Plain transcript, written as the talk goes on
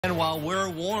And while we're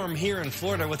warm here in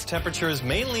Florida with temperatures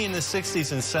mainly in the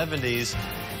 60s and 70s,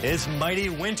 it's mighty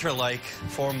winter-like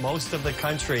for most of the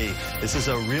country. This is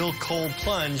a real cold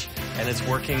plunge, and it's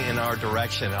working in our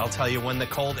direction. I'll tell you when the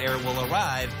cold air will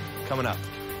arrive coming up.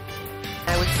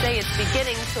 I would say it's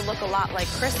beginning to look a lot like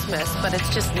Christmas, but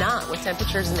it's just not with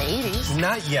temperatures in the 80s.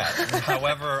 Not yet.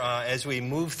 However, as we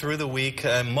move through the week,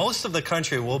 most of the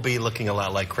country will be looking a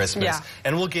lot like Christmas. Yeah.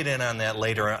 And we'll get in on that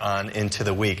later on into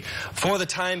the week. For the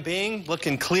time being,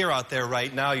 looking clear out there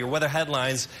right now. Your weather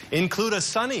headlines include a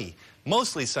sunny,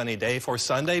 mostly sunny day for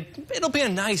Sunday. It'll be a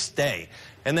nice day.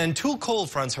 And then two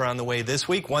cold fronts are on the way this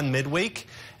week, one midweek,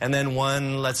 and then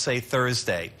one, let's say,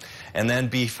 Thursday. And then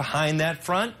behind that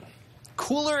front,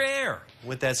 cooler air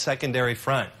with that secondary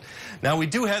front. Now, we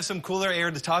do have some cooler air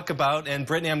to talk about, and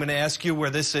Brittany, I'm going to ask you where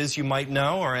this is. You might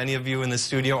know, or any of you in the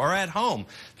studio or at home.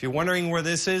 If you're wondering where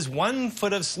this is, 1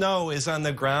 foot of snow is on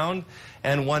the ground,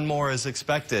 and one more is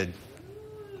expected.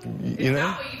 You know?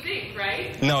 It's not what you think,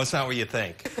 right? No, it's not what you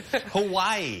think.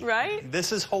 Hawaii. Right?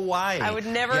 This is Hawaii. I would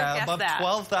never guess above that.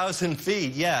 12,000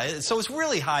 feet. Yeah, so it's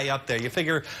really high up there. You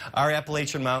figure our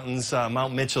Appalachian Mountains,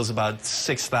 Mount Mitchell's about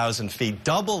 6,000 feet.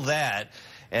 Double that.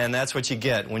 And that's what you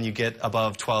get when you get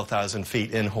above 12,000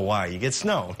 feet in Hawaii. You get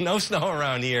snow. No snow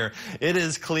around here. It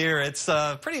is clear. It's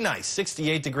pretty nice.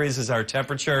 68 degrees is our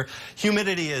temperature.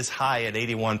 Humidity is high at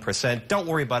 81%. Don't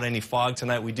worry about any fog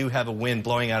tonight. We do have a wind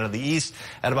blowing out of the east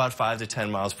at about 5 to 10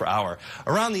 miles per hour.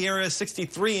 Around the area,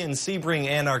 63 in Sebring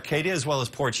and Arcadia, as well as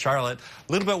Port Charlotte.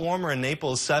 A little bit warmer in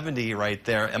Naples, 70 right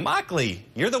there. And Immokalee,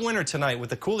 you're the winner tonight with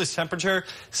the coolest temperature,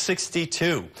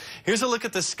 62. Here's a look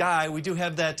at the sky. We do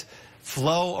have that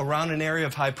flow around an area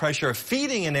of high pressure,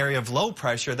 feeding an area of low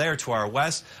pressure there to our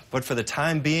west. But for the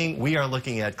time being, we are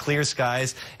looking at clear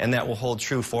skies, and that will hold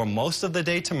true for most of the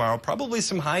day tomorrow. Probably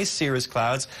some high cirrus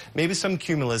clouds, maybe some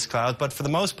cumulus clouds, but for the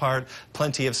most part,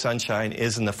 plenty of sunshine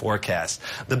is in the forecast.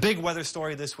 The big weather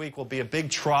story this week will be a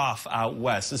big trough out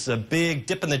west. This is a big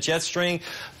dip in the jet stream,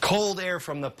 cold air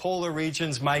from the polar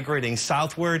regions migrating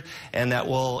southward, and that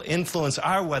will influence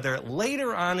our weather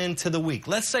later on into the week.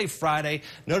 Let's say Friday.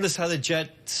 Notice how the jet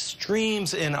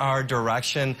streams in our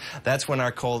direction. That's when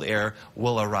our cold air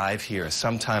will arrive here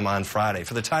sometime on Friday.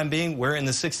 For the time being, we're in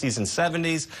the 60s and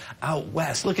 70s out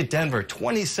west. Look at Denver,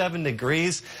 27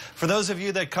 degrees. For those of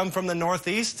you that come from the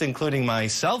northeast, including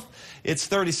myself, it's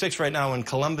 36 right now in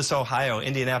Columbus, Ohio.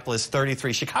 Indianapolis,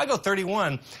 33. Chicago,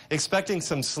 31. Expecting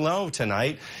some snow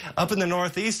tonight. Up in the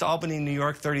northeast, Albany, New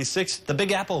York, 36. The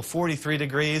Big Apple, 43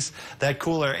 degrees. That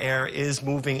cooler air is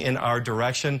moving in our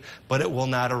direction, but it will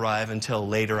not arrive until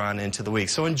later on into the week.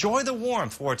 So enjoy the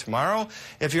warmth for tomorrow.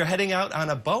 If you're heading out on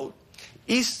a boat,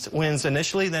 east winds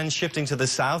initially, then shifting to the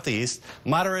southeast.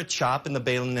 Moderate chop in the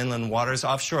Bay and inland waters.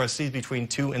 Offshore seas between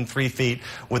 2 and 3 feet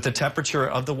with the temperature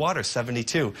of the water,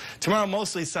 72. Tomorrow,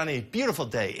 mostly sunny. Beautiful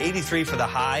day, 83 for the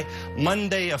high.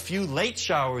 Monday, a few late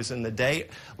showers in the day.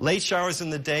 Late showers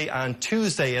in the day on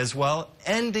Tuesday as well.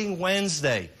 Ending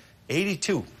Wednesday,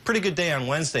 82. Pretty good day on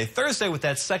Wednesday. Thursday with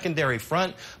that secondary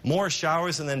front, more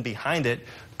showers, and then behind it,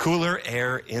 cooler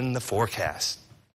air in the forecast.